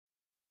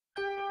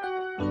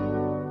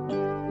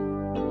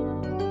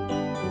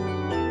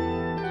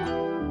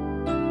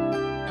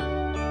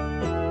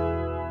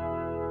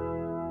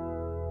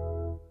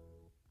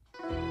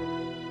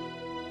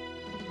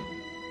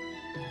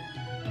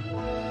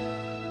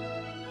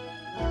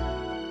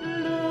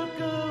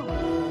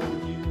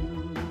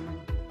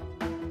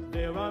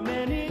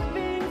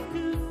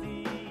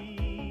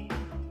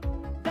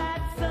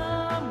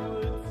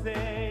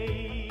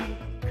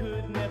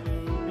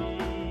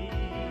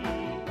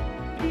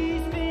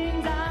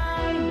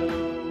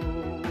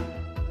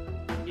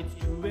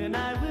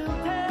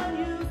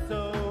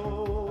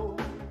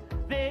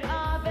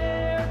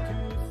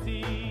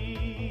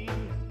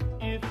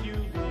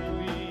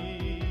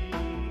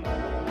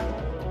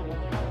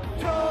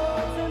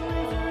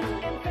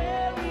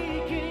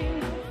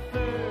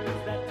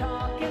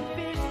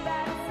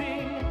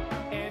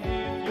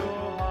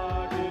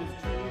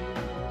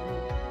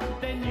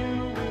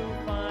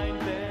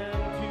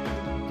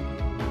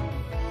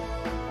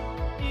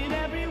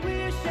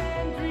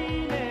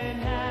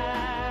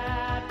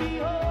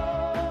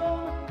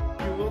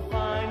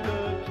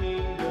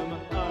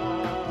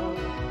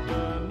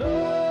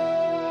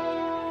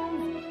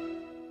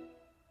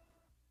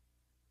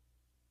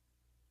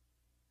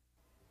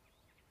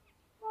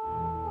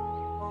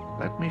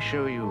Let me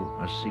show you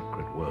a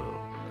secret world,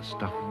 the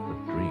stuff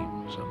that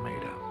dreams are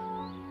made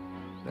of.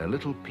 They're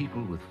little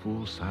people with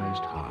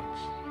full-sized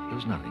hearts.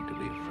 There's nothing to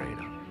be afraid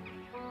of.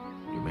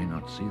 You may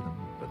not see them,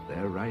 but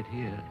they're right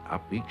here,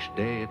 up each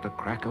day at the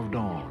crack of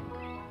dawn,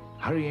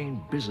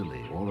 hurrying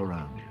busily all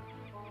around you.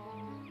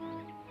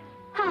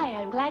 Hi,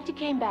 I'm glad you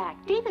came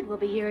back. David will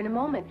be here in a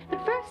moment.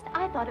 But first,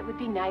 I thought it would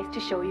be nice to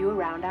show you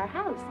around our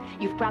house.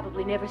 You've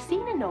probably never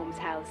seen a gnome's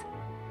house.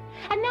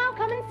 And now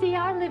come and see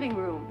our living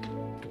room.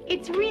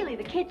 It's really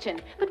the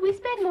kitchen, but we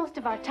spend most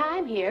of our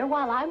time here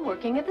while I'm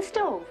working at the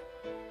stove.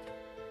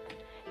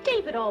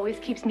 David always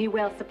keeps me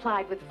well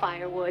supplied with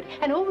firewood,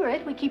 and over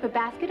it we keep a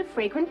basket of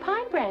fragrant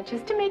pine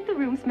branches to make the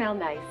room smell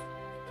nice.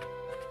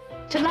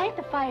 To light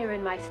the fire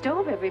in my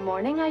stove every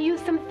morning, I use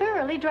some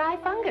thoroughly dry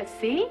fungus,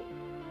 see?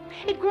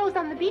 It grows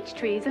on the beech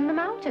trees in the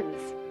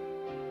mountains.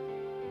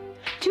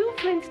 2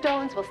 flint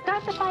stones will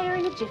start the fire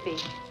in a jiffy.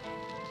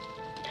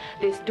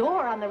 This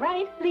door on the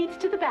right leads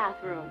to the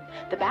bathroom.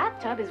 The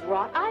bathtub is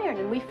wrought iron,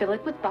 and we fill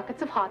it with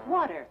buckets of hot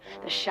water.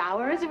 The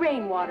shower is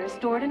rainwater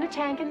stored in a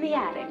tank in the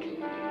attic.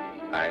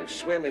 I'm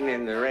swimming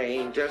in the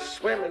rain, just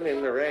swimming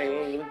in the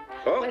rain.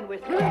 Oh. When we're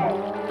through,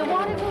 the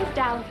water goes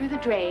down through the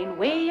drain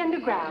way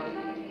underground.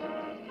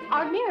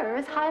 Our mirror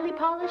is highly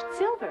polished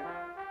silver.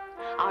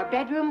 Our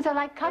bedrooms are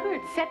like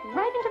cupboards set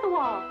right into the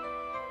wall.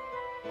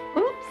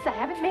 Oops, I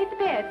haven't made the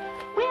bed.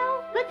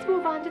 Well, let's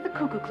move on to the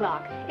cuckoo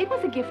clock. It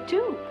was a gift,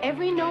 too.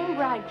 Every gnome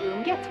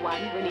bridegroom gets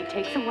one when he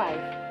takes a wife.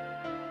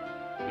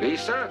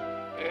 Lisa?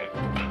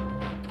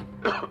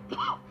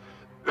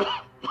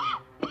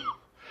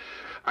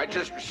 I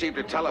just received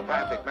a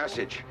telepathic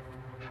message.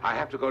 I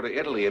have to go to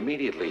Italy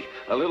immediately.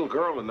 A little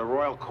girl in the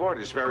royal court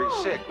is very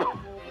sick.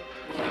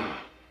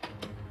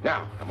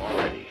 Now, I'm all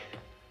ready.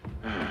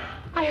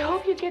 I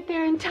hope you get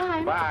there in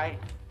time. Bye.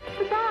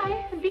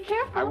 Goodbye, and be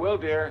careful. I will,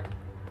 dear.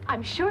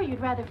 I'm sure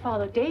you'd rather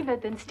follow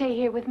David than stay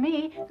here with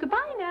me.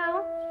 Goodbye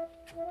now.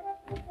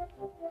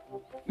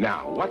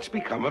 Now, what's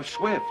become of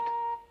Swift?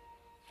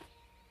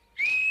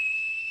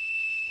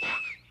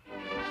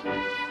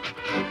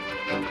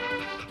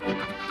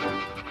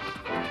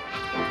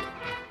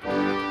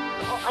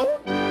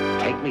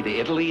 Take me to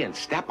Italy and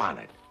step on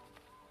it.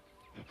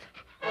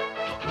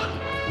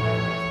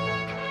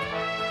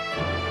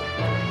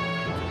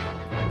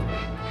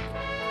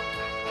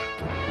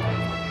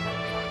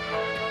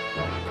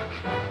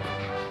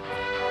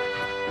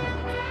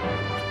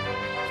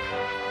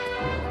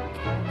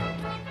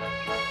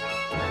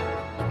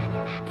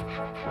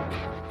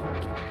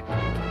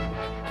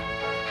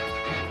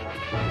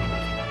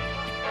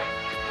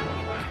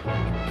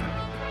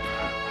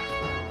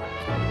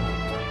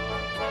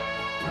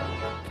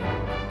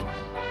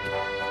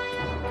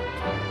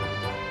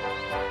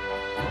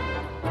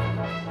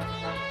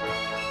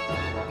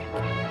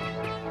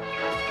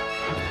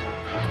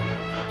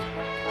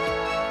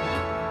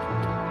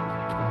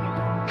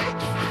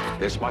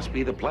 This must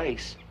be the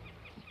place.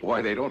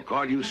 Boy, they don't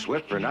call you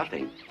Swift for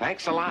nothing.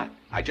 Thanks a lot.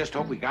 I just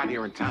hope we got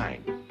here in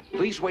time.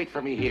 Please wait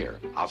for me here.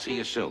 I'll see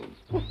you soon.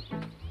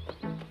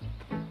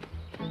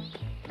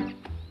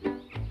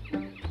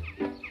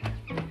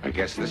 I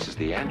guess this is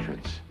the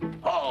entrance.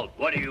 Halt!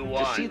 What do you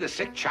want? To see the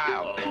sick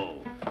child.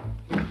 Oh.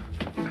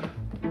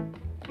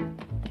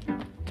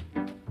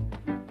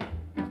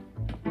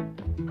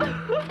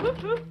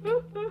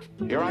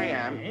 Here I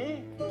am.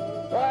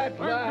 At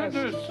last.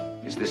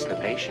 Is this the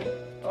patient?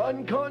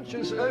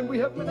 Unconscious, and we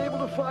haven't been able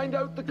to find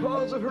out the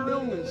cause of her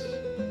illness.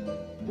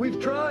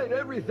 We've tried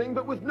everything,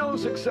 but with no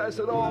success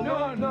at all.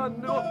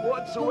 None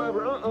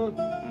whatsoever.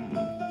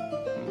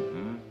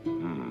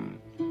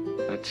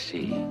 Let's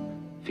see.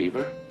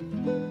 Fever?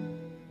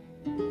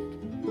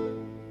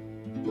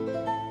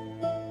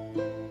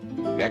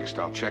 Next,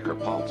 I'll check her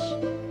pulse,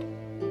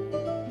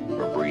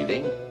 her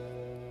breathing,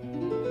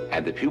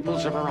 and the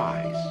pupils of her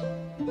eyes.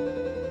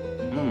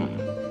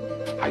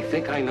 I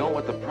think I know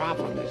what the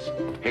problem is.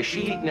 Has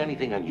she eaten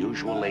anything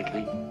unusual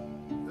lately?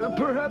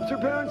 Perhaps her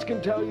parents can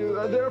tell you.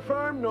 They're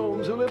farm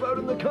gnomes who live out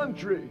in the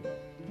country.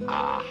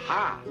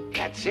 Aha!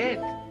 That's it!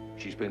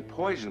 She's been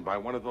poisoned by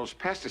one of those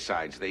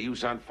pesticides they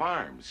use on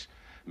farms.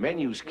 Men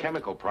use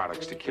chemical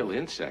products to kill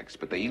insects,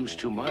 but they use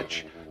too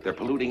much. They're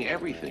polluting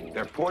everything.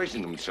 They're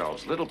poisoning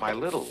themselves little by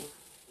little.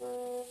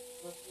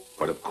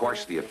 But of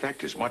course, the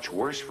effect is much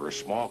worse for a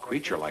small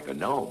creature like a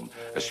gnome,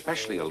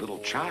 especially a little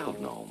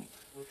child gnome.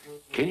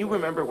 Can you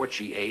remember what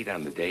she ate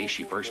on the day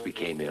she first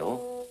became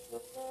ill?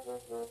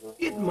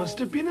 It must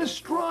have been a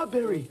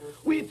strawberry.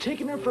 We had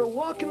taken her for a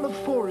walk in the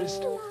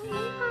forest.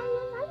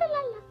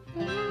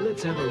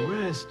 Let's have a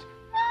rest.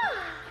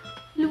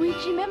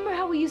 Luigi, remember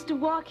how we used to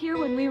walk here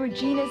when we were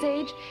Gina's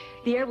age?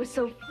 The air was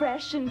so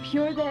fresh and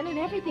pure then, and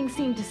everything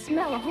seemed to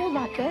smell a whole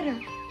lot better.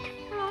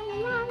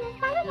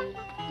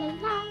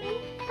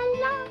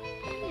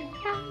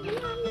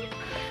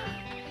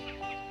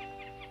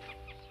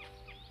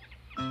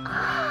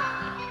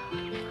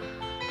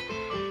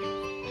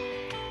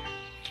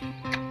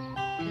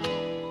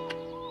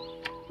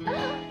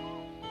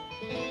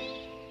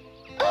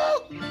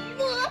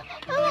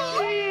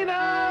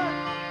 Gina!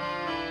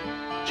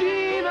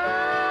 Gina!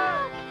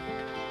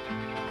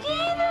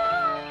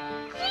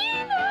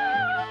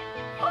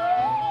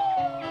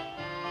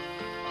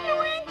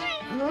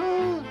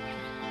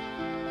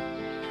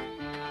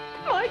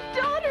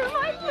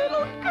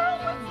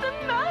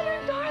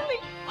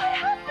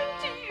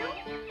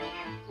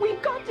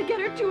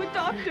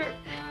 doctor.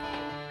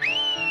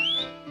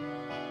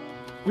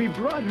 We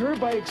brought her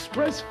by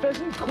express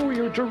pheasant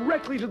courier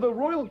directly to the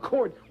royal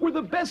court, where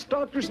the best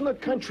doctors in the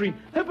country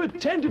have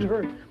attended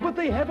her, but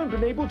they haven't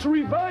been able to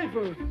revive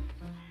her.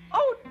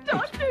 Oh,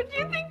 doctor, do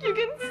you think you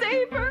can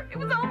save her? It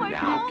was all my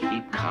fault. Now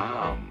keep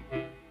calm.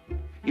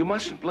 You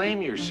mustn't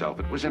blame yourself.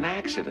 It was an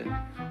accident.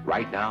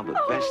 Right now, the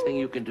best thing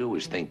you can do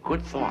is think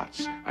good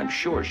thoughts. I'm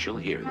sure she'll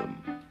hear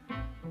them.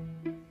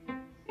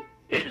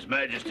 His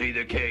Majesty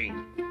the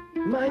King.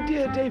 My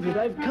dear David,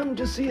 I've come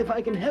to see if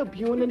I can help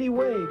you in any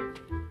way.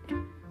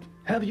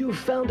 Have you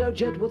found out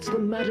yet what's the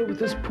matter with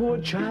this poor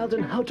child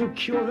and how to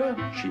cure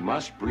her? She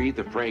must breathe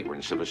the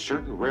fragrance of a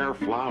certain rare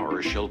flower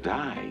or she'll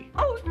die.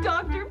 Oh,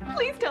 doctor,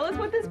 please tell us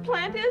what this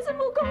plant is and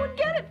we'll go and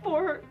get it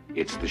for her.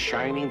 It's the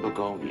Shining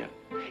Begonia.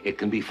 It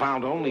can be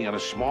found only on a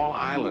small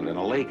island in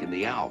a lake in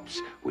the Alps,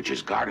 which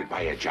is guarded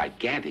by a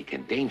gigantic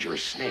and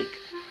dangerous snake.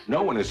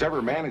 No one has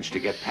ever managed to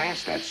get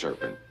past that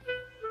serpent.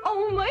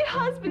 Oh, my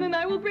husband and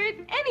I will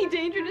brave any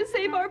danger to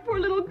save our poor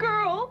little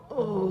girl.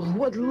 Oh,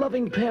 what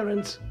loving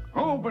parents.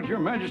 Oh, but Your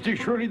Majesty,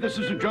 surely this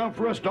is a job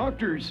for us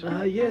doctors.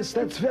 Yes,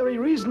 that's very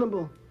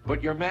reasonable.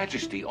 But Your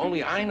Majesty,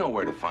 only I know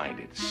where to find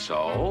it,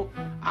 so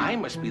I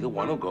must be the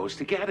one who goes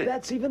to get it.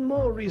 That's even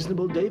more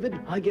reasonable, David.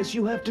 I guess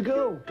you have to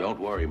go. Don't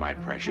worry, my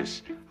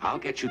precious. I'll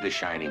get you the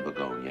Shining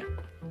Begonia.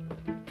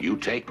 You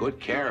take good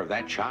care of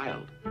that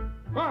child.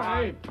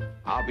 Bye.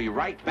 I'll be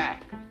right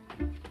back.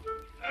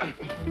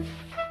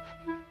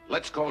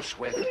 Let's go,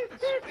 Swift.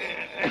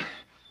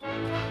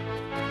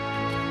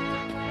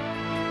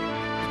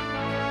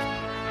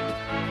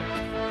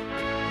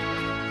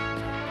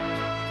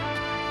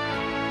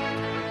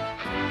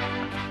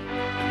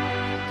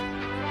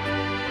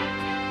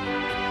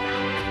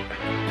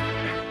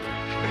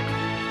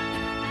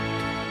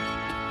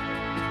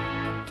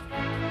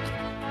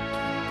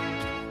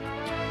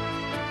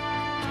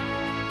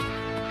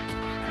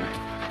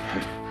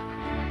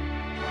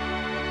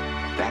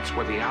 That's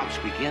where the Alps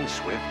begin,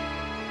 Swift.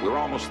 We're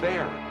almost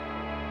there.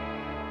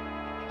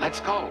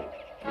 Let's go.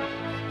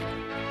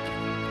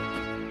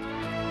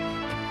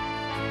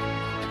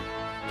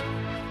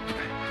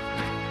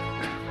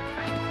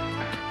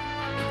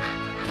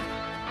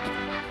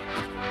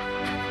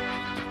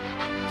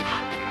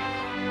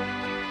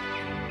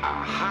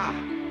 Aha!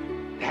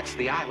 That's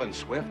the island,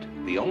 Swift.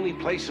 The only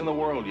place in the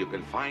world you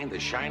can find the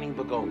Shining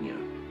Begonia.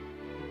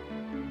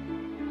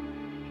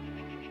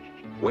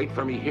 Wait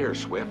for me here,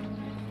 Swift.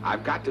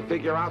 I've got to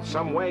figure out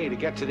some way to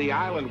get to the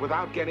island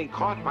without getting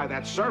caught by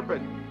that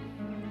serpent.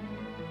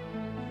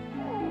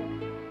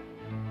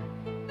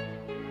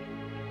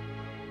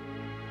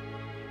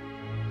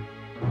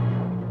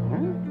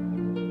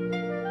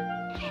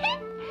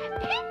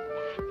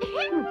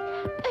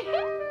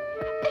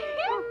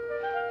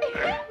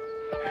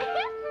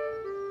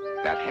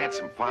 That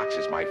handsome fox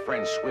is my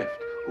friend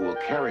Swift, who will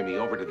carry me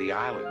over to the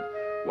island.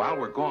 While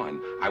we're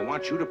gone, I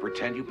want you to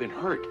pretend you've been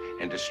hurt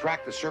and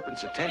distract the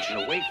serpent's attention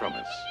away from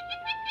us.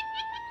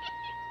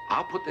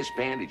 I'll put this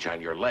bandage on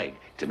your leg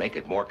to make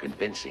it more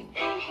convincing.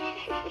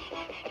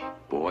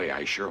 Boy,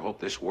 I sure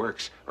hope this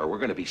works, or we're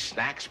going to be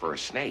snacks for a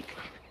snake.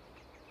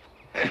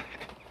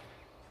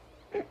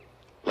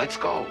 Let's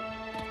go.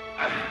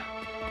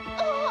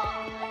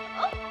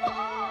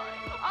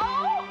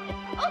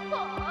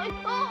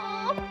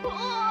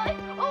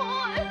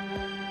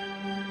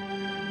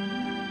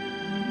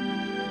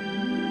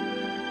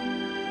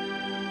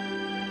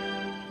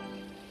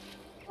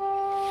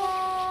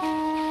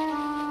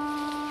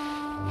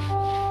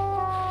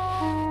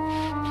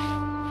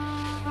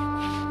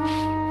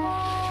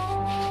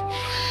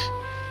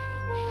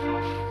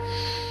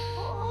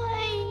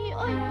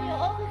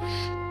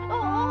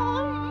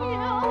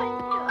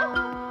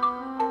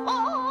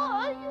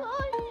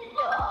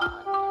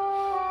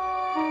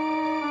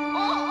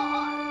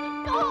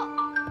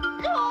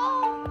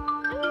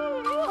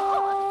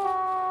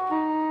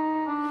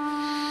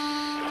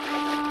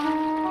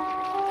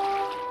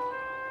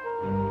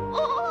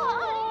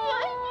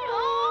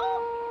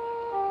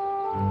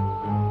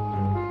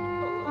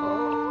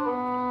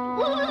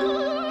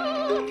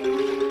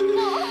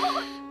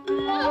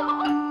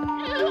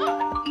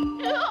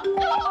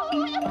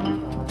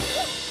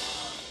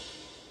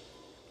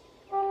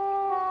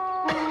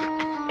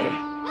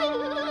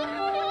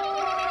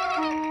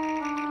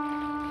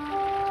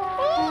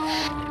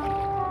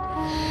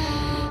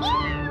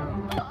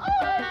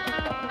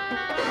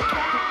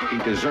 He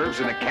deserves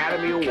an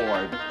Academy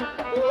Award.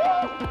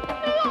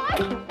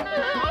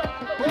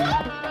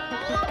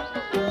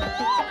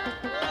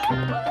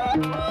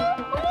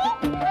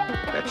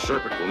 That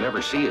serpent will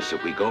never see us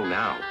if we go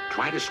now.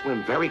 Try to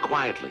swim very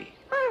quietly.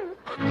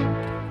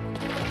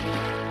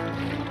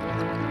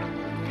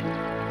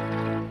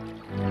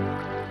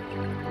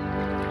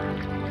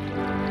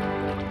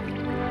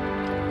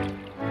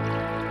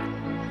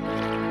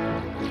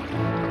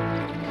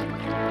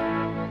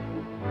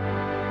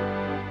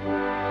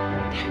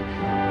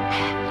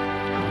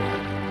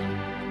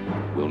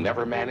 We'll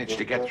never manage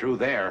to get through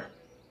there.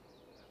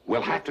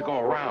 We'll have to go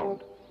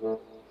around.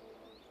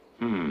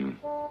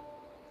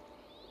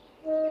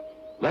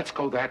 Let's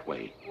go that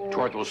way,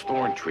 toward those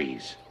thorn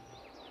trees.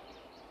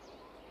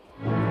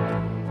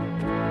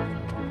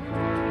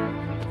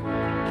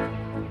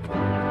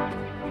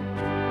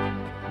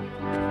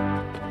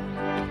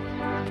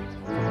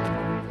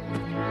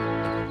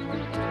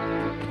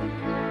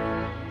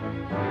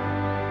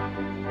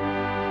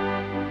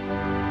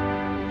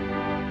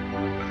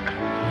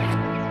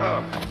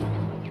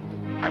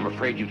 I'm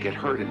afraid you'd get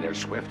hurt in there,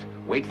 Swift.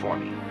 Wait for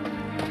me.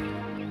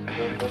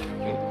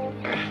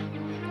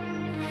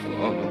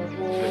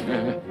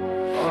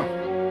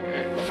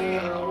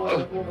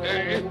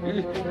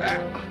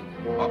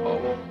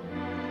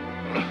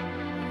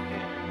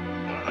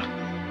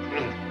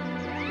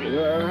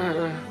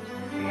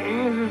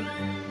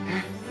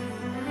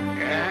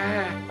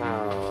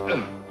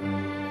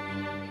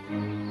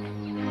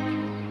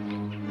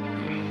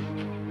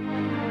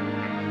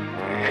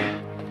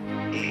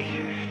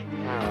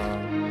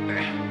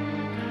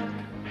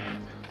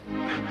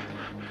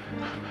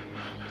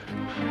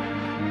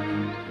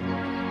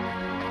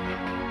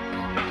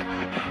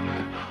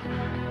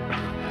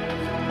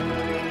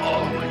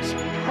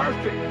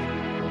 Perfect.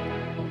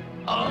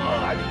 Oh,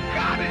 I've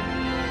got it.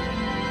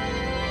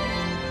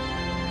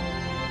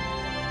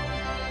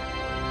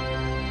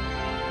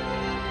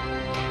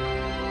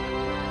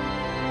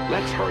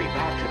 Let's hurry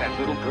back to that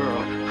little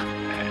girl.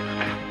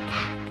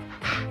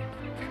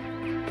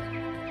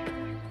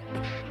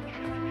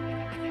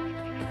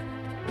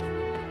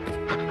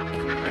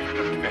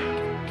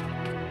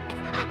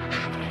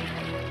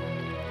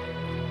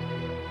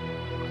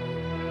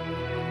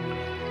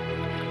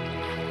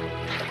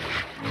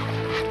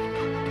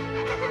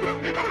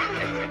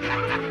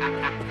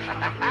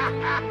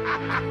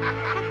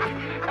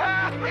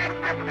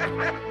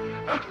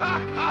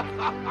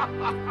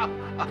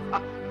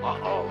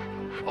 Uh-oh.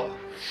 Oh.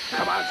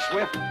 Come on,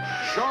 Swift.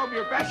 Show him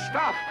your best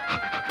stuff.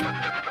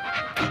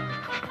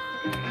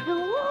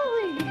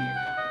 Wooly!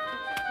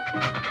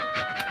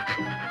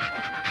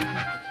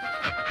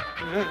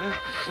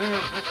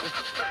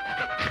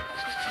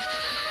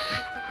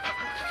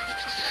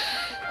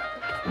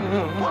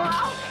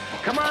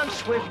 Come on,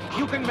 Swift.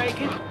 You can make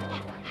it.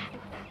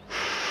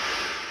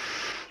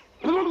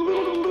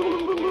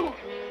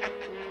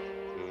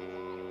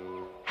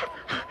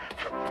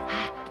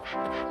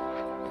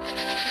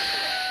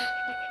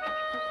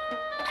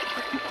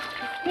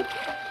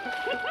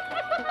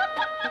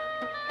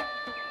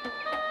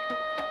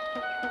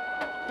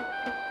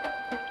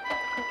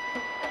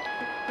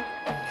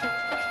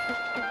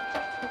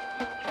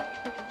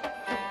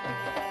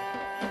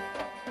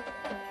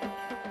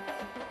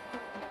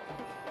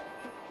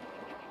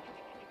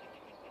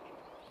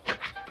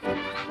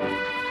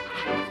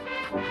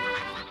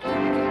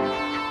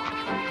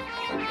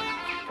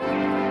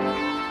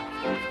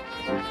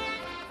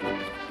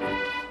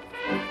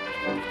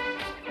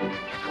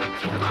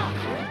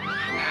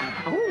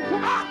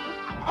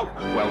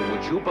 Well,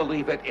 would you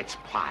believe it? It's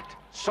Pot.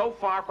 So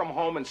far from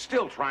home and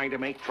still trying to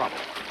make trouble.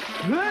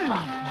 Hey,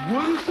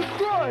 what a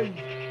surprise!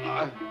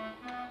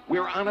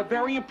 We're on a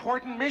very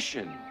important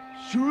mission.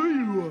 Sure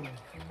you are.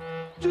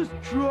 Just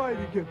try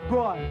to get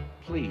by.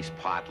 Please,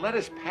 Pot, let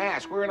us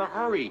pass. We're in a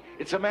hurry.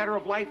 It's a matter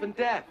of life and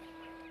death.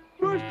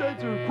 First,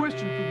 answer a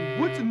question for me.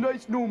 What's a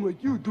nice gnome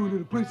like you doing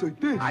in a place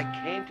like this? I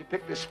came to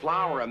pick this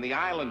flower on the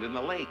island in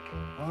the lake.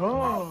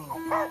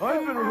 Ah,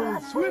 I've been a little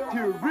Swift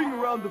here, ring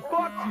around the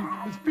foxy.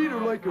 His feet are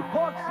like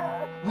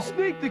epoxy. The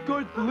snake that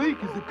guards the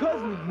lake is a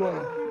cousin of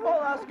mine.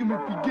 I'll ask him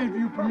if he gave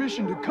you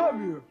permission to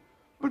come here.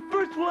 But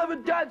first we'll have a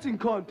dancing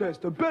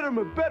contest. I bet I'm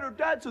a better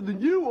dancer than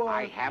you are.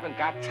 I haven't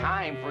got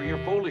time for your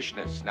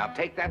foolishness. Now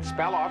take that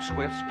spell off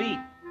Swift's feet.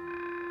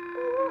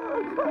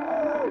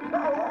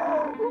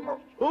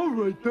 All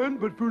right then,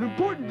 but for an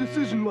important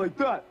decision like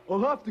that,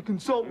 I'll have to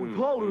consult with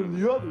Holler and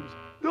the others.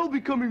 They'll be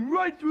coming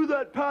right through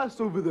that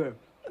pass over there.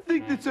 I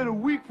think they said a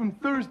week from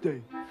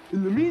Thursday.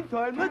 In the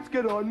meantime, let's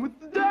get on with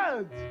the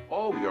dance.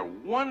 Oh, you're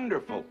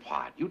wonderful,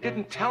 Pot. You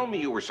didn't tell me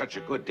you were such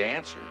a good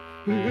dancer.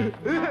 Huh?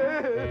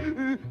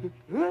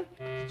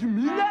 Did you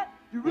mean that?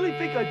 You really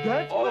think I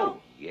dance well?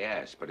 Oh,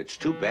 yes, but it's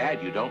too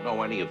bad you don't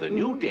know any of the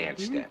new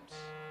dance steps.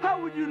 How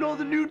would you know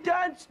the new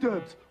dance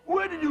steps?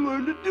 Where did you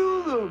learn to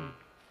do them?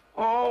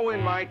 Oh,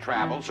 in my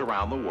travels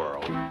around the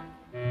world.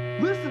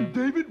 Listen,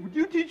 David, would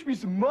you teach me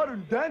some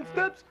modern dance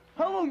steps?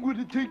 How long would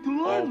it take to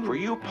learn them? Oh, for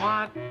you,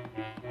 Pot?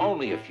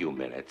 Only a few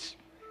minutes.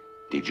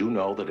 Did you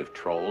know that if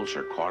trolls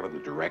are caught in the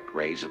direct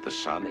rays of the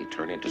sun, they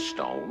turn into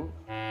stone?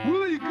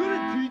 Well, are you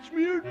gonna teach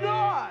me or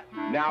not?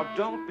 Now,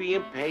 don't be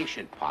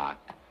impatient, Pot.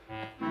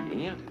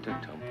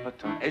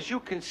 As you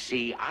can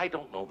see, I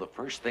don't know the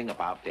first thing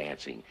about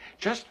dancing.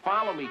 Just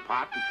follow me,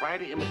 Pot, and try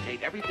to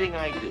imitate everything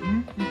I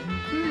do.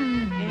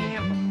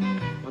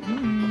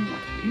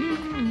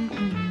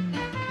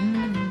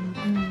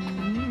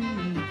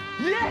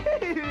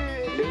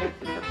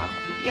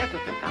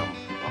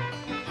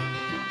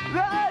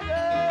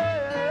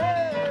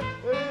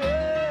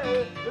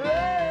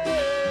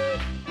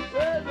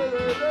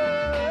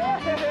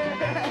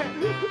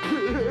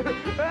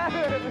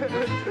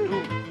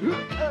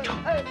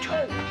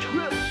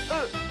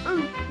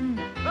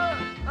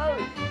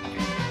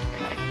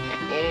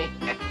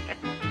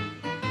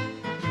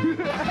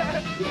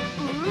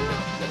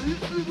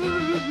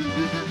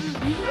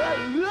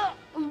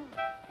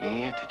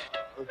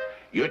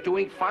 You're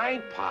doing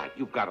fine, Pot.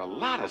 You've got a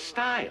lot of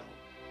style.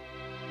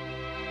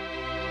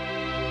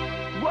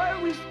 Why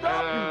are we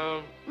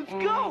stopping? Let's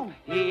go.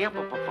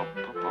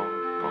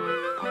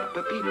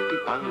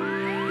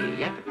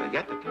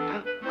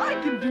 I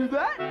can do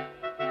that.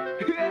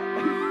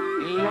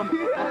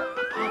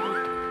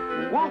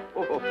 Whoa.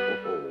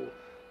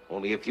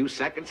 Only a few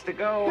seconds to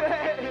go.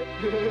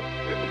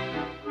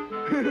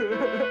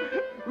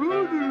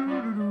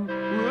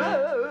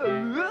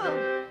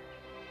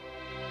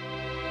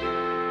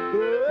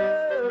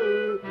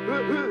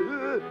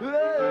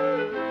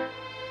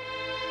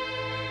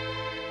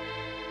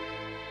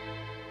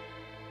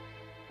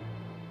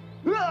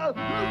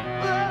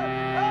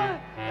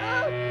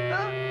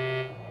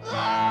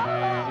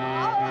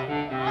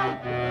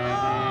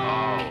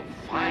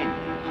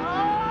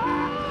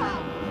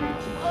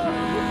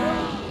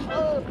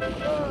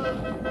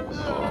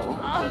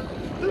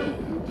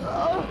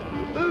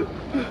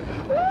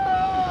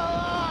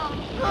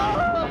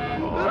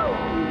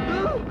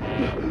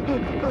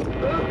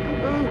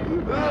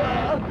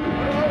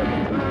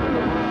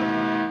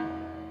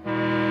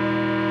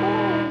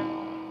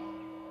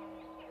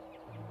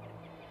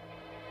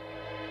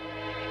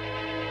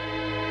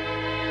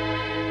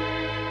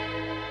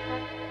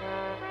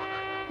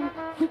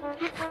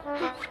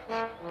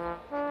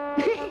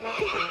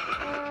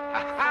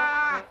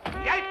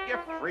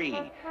 You're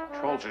free.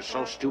 Trolls are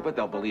so stupid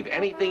they'll believe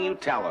anything you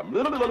tell them.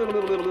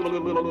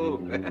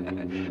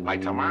 By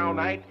tomorrow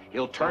night,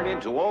 he'll turn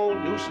into old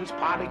nuisance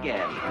Pot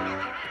again.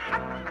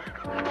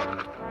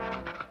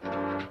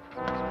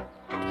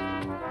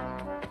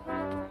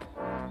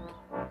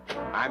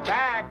 I'm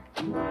back.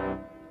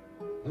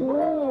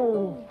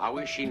 Oh, How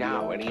is she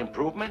now? Any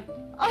improvement?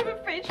 I'm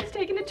afraid she's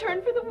taken a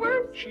turn for the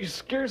worse. she's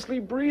scarcely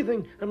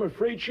breathing. I'm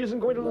afraid she isn't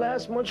going to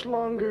last much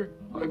longer.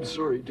 I'm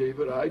sorry,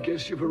 David. I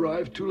guess you've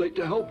arrived too late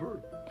to help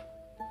her.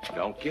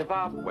 Don't give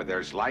up. Where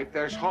there's life,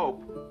 there's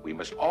hope. We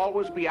must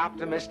always be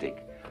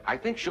optimistic. I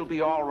think she'll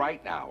be all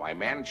right now. I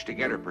managed to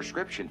get her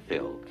prescription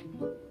filled.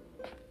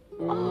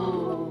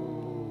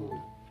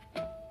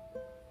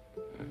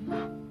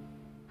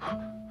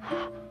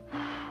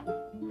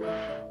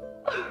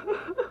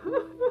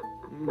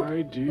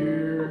 My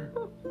dear.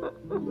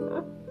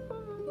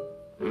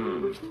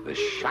 The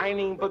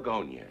Shining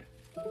Begonia.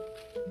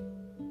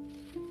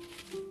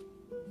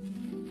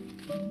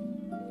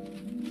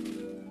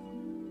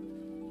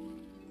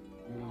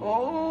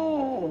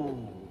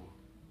 Oh.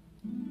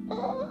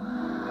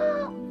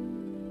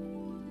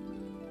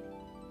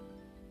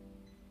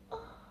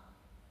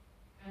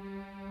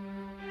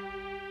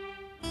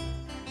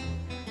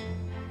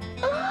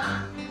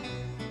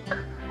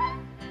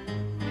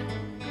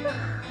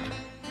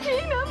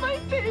 Gina, my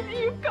baby,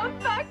 you've come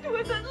back to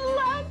us at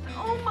last.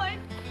 Oh, my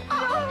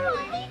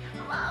darling.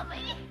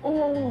 Mommy.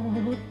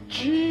 Oh,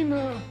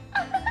 Gina.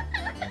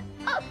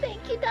 Oh,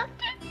 thank you,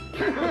 Doctor.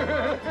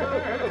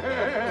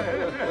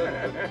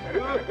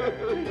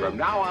 From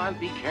now on,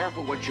 be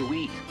careful what you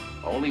eat.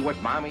 Only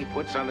what Mommy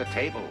puts on the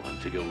table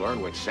until you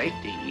learn what's safe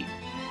to eat.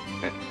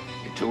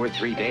 In 2 or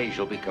 3 days,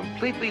 you'll be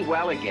completely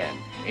well again,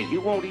 and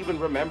you won't even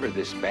remember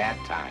this bad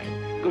time.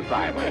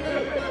 Goodbye, my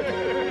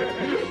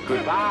dear.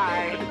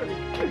 Goodbye.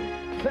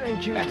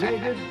 Thank you,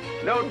 David.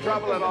 No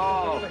trouble at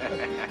all. Come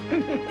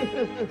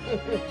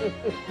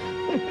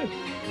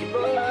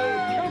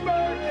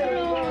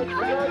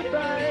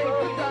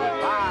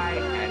back. Bye,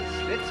 and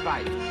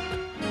Schlitzweiss.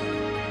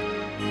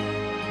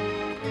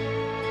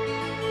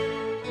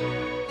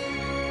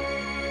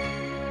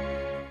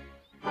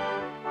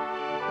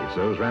 It's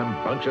those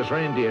rambunctious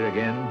reindeer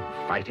again,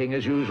 fighting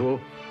as usual.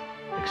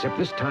 Except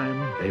this time,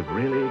 they've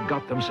really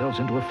got themselves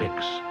into a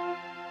fix.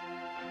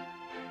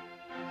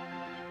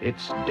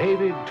 It's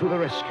David to the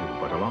rescue,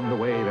 but along the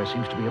way there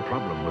seems to be a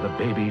problem with a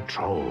baby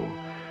troll.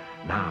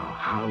 Now,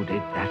 how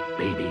did that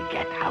baby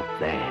get out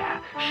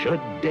there?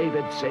 Should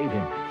David save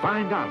him?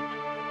 Find out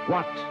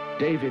what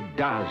David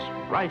does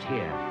right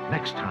here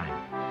next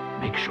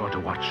time. Make sure to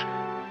watch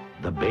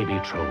The Baby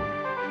Troll.